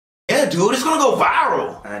Yeah, dude, it's gonna go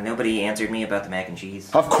viral. Nobody answered me about the mac and cheese.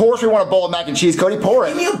 Of course we want a bowl of mac and cheese, Cody. Pour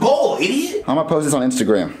Give it. me a bowl, idiot. I'm gonna post this on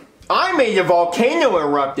Instagram. I made a volcano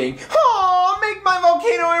erupting. Aw, make my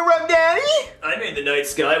volcano erupt, Daddy. I made the night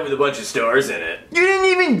sky with a bunch of stars in it. You didn't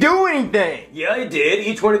even do anything. Yeah, I did.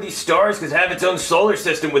 Each one of these stars could have its own solar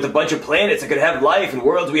system with a bunch of planets that could have life in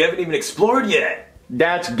worlds we haven't even explored yet.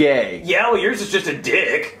 That's gay. Yeah, well, yours is just a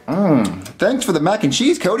dick. Thanks for the mac and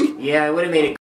cheese, Cody. Yeah, I would have made it